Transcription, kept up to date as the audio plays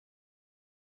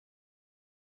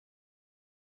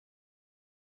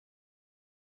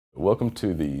Welcome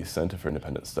to the Centre for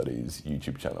Independent Studies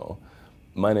YouTube channel.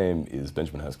 My name is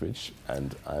Benjamin Herscovitch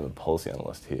and I'm a policy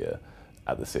analyst here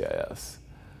at the CIS.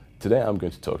 Today I'm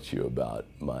going to talk to you about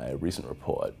my recent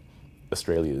report,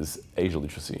 Australia's Asia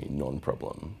Literacy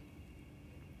Non-Problem.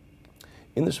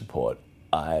 In this report,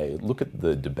 I look at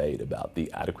the debate about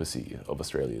the adequacy of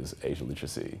Australia's Asia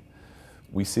literacy.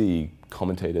 We see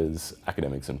commentators,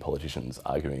 academics and politicians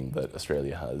arguing that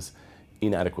Australia has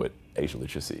inadequate Asia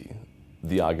literacy.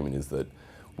 The argument is that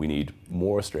we need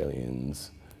more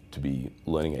Australians to be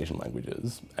learning Asian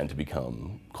languages and to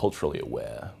become culturally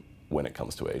aware when it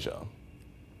comes to Asia.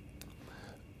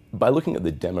 By looking at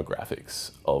the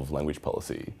demographics of language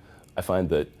policy, I find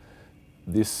that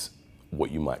this, what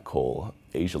you might call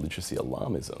Asia literacy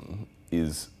alarmism,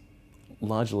 is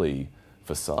largely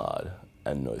facade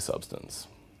and no substance.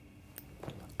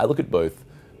 I look at both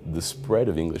the spread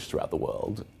of English throughout the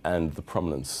world and the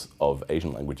prominence of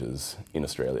Asian languages in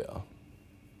Australia.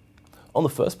 On the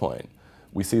first point,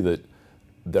 we see that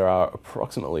there are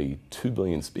approximately 2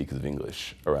 billion speakers of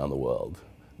English around the world.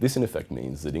 This in effect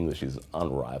means that English is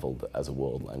unrivaled as a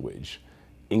world language.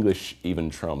 English even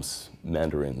trumps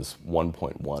Mandarin's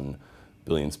 1.1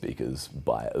 billion speakers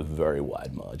by a very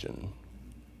wide margin.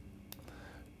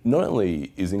 Not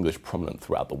only is English prominent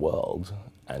throughout the world,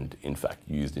 and in fact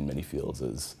used in many fields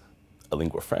as a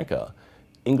lingua franca,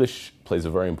 English plays a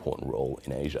very important role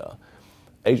in Asia.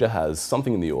 Asia has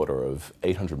something in the order of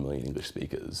 800 million English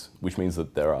speakers, which means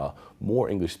that there are more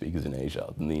English speakers in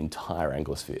Asia than the entire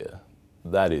Anglosphere.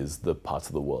 That is, the parts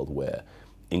of the world where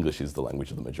English is the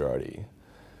language of the majority.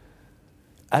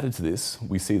 Added to this,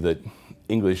 we see that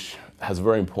English has a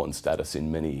very important status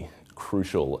in many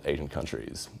crucial Asian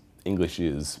countries. English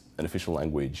is an official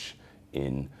language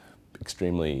in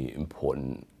extremely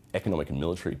important economic and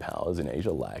military powers in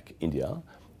Asia like India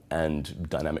and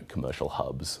dynamic commercial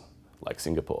hubs like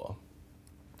Singapore.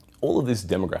 All of this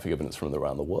demographic evidence from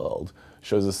around the world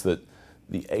shows us that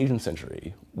the Asian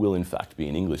century will in fact be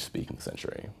an English-speaking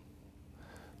century.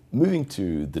 Moving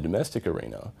to the domestic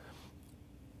arena,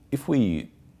 if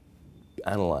we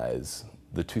analyze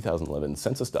the 2011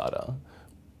 census data,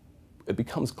 it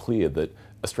becomes clear that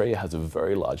Australia has a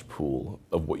very large pool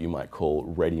of what you might call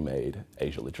ready-made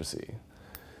Asia literacy.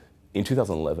 In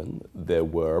 2011, there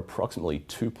were approximately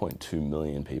 2.2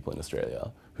 million people in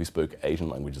Australia who spoke Asian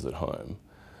languages at home.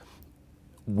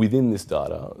 Within this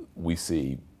data, we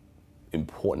see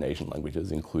important Asian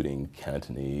languages, including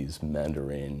Cantonese,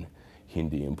 Mandarin,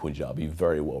 Hindi, and Punjabi,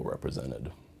 very well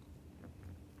represented.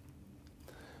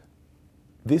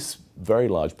 This very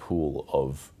large pool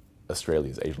of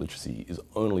Australia's Asia literacy is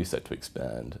only set to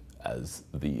expand as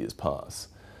the years pass.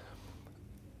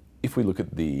 If we look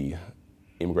at the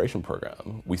immigration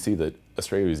program, we see that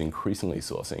Australia is increasingly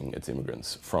sourcing its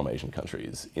immigrants from Asian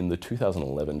countries. In the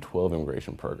 2011-12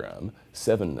 immigration program,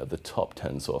 7 of the top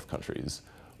 10 source countries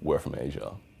were from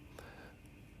Asia.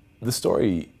 The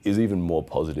story is even more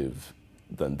positive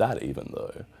than that even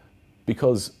though,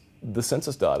 because the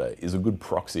census data is a good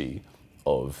proxy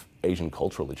of Asian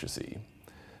cultural literacy.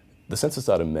 The census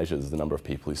data measures the number of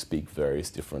people who speak various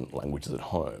different languages at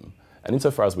home. And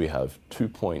insofar as we have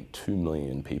 2.2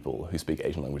 million people who speak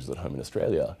Asian languages at home in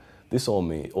Australia, this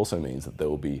also means that there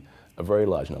will be a very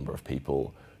large number of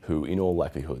people who, in all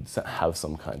likelihood, have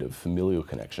some kind of familial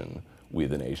connection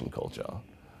with an Asian culture.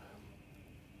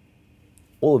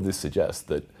 All of this suggests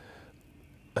that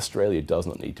Australia does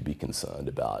not need to be concerned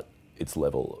about its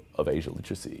level of Asia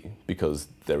literacy because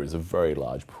there is a very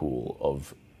large pool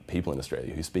of people in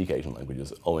Australia who speak Asian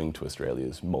languages owing to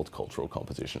Australia's multicultural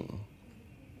composition.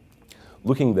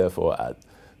 Looking therefore at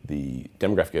the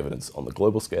demographic evidence on the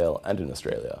global scale and in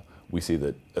Australia, we see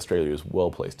that Australia is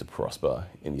well placed to prosper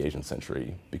in the Asian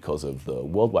century because of the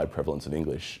worldwide prevalence of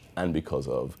English and because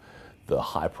of the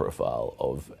high profile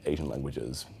of Asian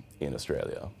languages in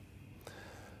Australia.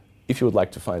 If you would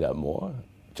like to find out more,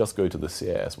 just go to the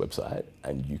CIS website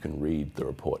and you can read the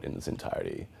report in its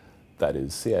entirety. That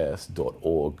is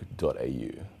cis.org.au.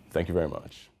 Thank you very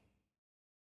much.